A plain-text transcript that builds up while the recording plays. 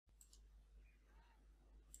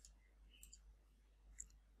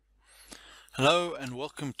Hello and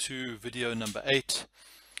welcome to video number 8.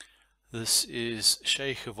 This is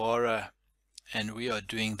Chez Guevarra and we are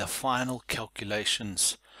doing the final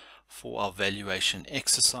calculations for our valuation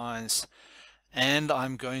exercise, and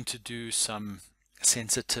I'm going to do some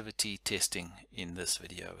sensitivity testing in this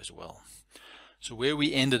video as well. So where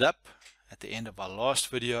we ended up at the end of our last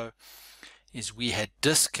video is we had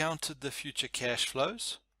discounted the future cash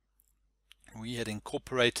flows. We had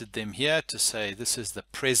incorporated them here to say this is the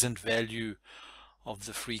present value of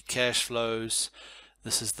the free cash flows,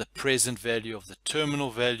 this is the present value of the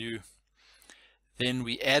terminal value. Then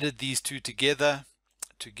we added these two together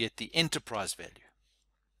to get the enterprise value.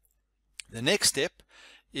 The next step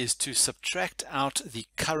is to subtract out the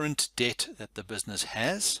current debt that the business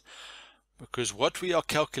has, because what we are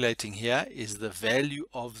calculating here is the value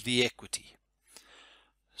of the equity.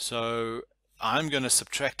 So I'm going to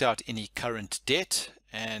subtract out any current debt,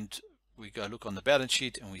 and we go look on the balance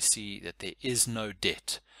sheet and we see that there is no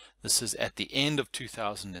debt. This is at the end of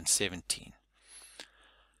 2017.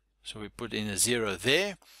 So we put in a 0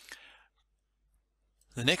 there.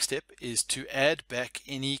 The next step is to add back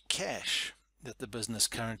any cash that the business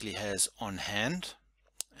currently has on hand.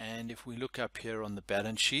 And if we look up here on the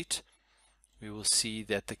balance sheet, we will see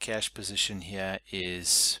that the cash position here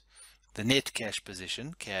is the net cash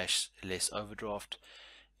position, cash less overdraft,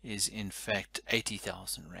 is in fact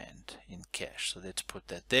 80,000 Rand in cash. So let's put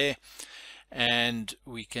that there. And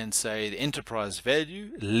we can say the enterprise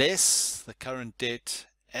value less the current debt,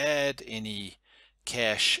 add any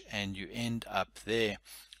cash, and you end up there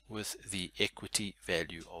with the equity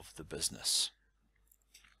value of the business.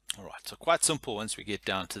 All right, so quite simple once we get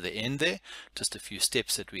down to the end there, just a few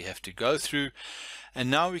steps that we have to go through. And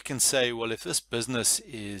now we can say, well, if this business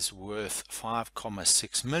is worth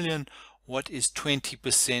 5.6 million, what is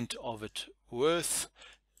 20% of it worth?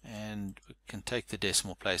 And we can take the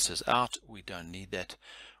decimal places out. We don't need that.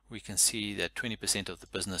 We can see that 20% of the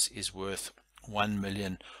business is worth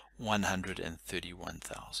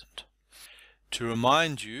 1,131,000. To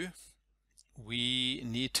remind you, we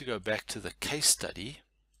need to go back to the case study.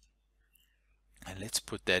 And let's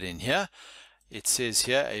put that in here. It says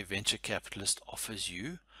here a venture capitalist offers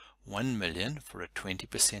you 1 million for a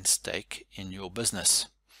 20% stake in your business.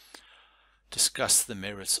 Discuss the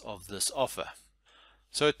merits of this offer.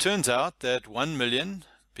 So it turns out that 1 million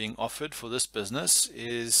being offered for this business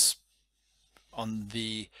is, on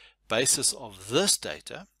the basis of this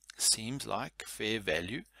data, seems like fair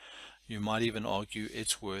value. You might even argue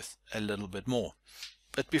it's worth a little bit more.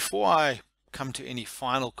 But before I come to any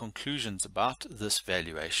final conclusions about this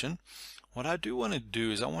valuation, what I do want to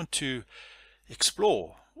do is I want to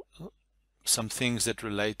explore some things that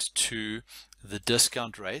relate to the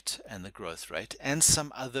discount rate and the growth rate and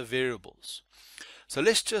some other variables. So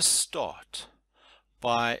let's just start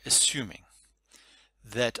by assuming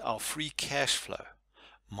that our free cash flow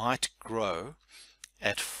might grow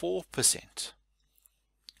at 4%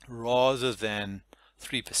 rather than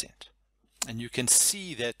 3%. And you can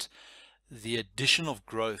see that the addition of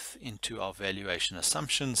growth into our valuation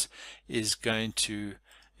assumptions is going to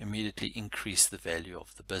immediately increase the value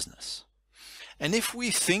of the business. And if we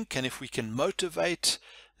think, and if we can motivate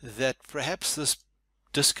that perhaps this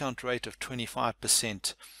discount rate of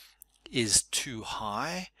 25% is too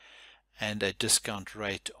high, and a discount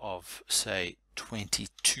rate of say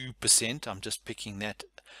 22%, I'm just picking that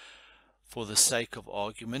for the sake of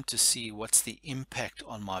argument to see what's the impact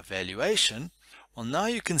on my valuation. Well, now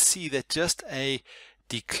you can see that just a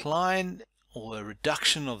decline or a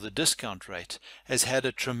reduction of the discount rate has had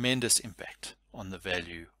a tremendous impact on the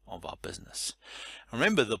value of our business.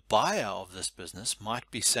 Remember, the buyer of this business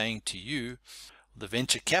might be saying to you, the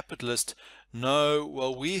venture capitalist, no,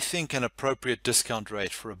 well, we think an appropriate discount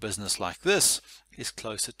rate for a business like this is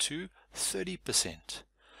closer to 30%.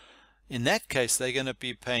 In that case, they're going to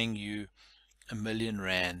be paying you 1 million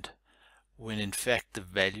Rand, when in fact the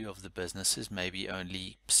value of the business is maybe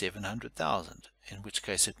only 700,000, in which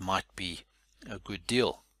case it might be a good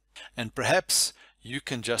deal. And perhaps you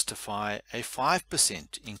can justify a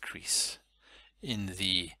 5% increase in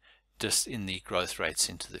the growth rates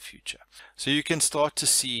into the future. So you can start to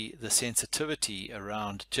see the sensitivity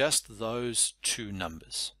around just those two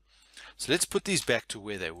numbers. So let's put these back to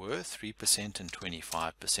where they were, 3% and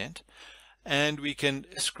 25. And we can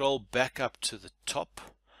scroll back up to the top.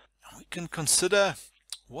 We can consider,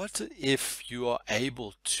 what if you are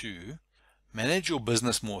able to manage your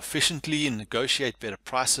business more efficiently and negotiate better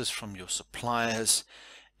prices from your suppliers,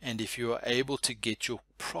 and if you are able to get your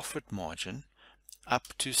profit margin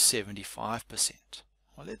up to 75%.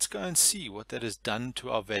 Well, let's go and see what that has done to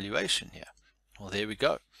our valuation here. Well, there we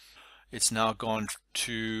go. It's now gone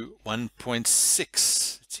to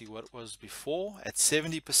 1.6. Let's see what it was before. At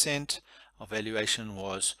 70%, our valuation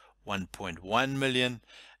was 1.1 million,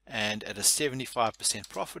 and at a 75%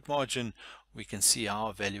 profit margin, we can see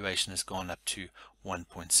our valuation has gone up to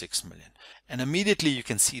 1.6 million. And immediately you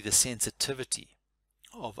can see the sensitivity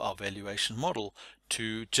of our valuation model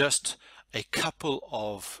to just a couple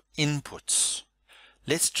of inputs.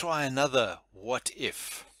 Let's try another what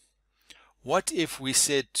if. What if we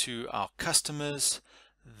said to our customers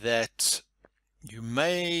that you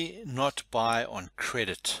may not buy on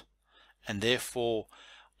credit, and therefore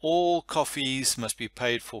all coffees must be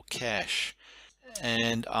paid for cash,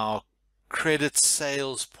 and our credit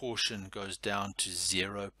sales portion goes down to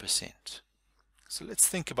 0%. So let's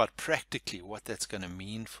think about practically what that's going to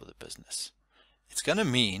mean for the business. It's going to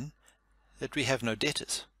mean that we have no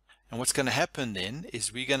debtors. And what's going to happen then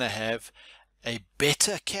is we're going to have a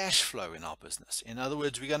better cash flow in our business. In other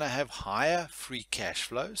words, we're going to have higher free cash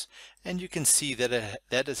flows, and you can see that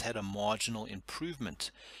that has had a marginal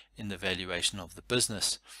improvement in the valuation of the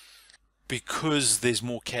business because there's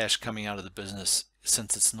more cash coming out of the business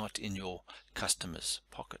since it's not in your customer's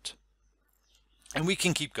pocket. And we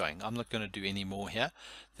can keep going. I'm not going to do any more here.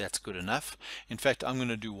 That's good enough. In fact, I'm going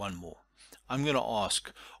to do one more. I'm going to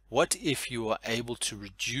ask, what if you are able to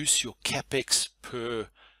reduce your capex per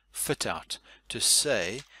fit out to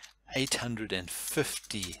say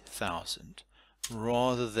 850,000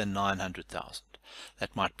 rather than 900,000?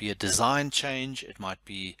 That might be a design change. It might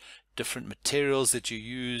be different materials that you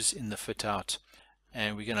use in the fit out,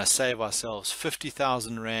 and we're going to save ourselves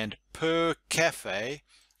 50,000 Rand per cafe.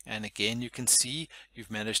 And again, you can see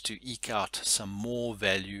you've managed to eke out some more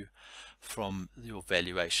value from your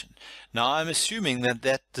valuation. Now, I'm assuming that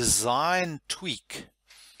that design tweak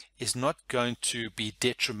is not going to be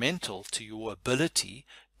detrimental to your ability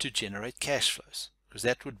to generate cash flows, because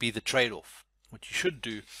that would be the trade-off. What you should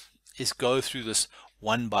do is go through this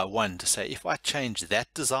one by one to say, if I change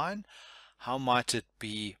that design, how might it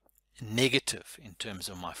be negative in terms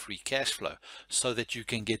of my free cash flow, so that you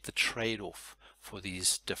can get the trade-off for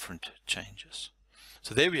these different changes.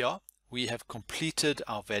 So there we are. We have completed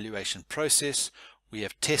our valuation process. We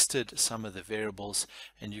have tested some of the variables,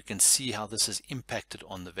 and you can see how this has impacted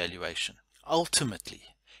on the valuation.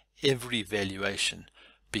 Ultimately, every valuation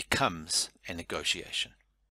becomes a negotiation.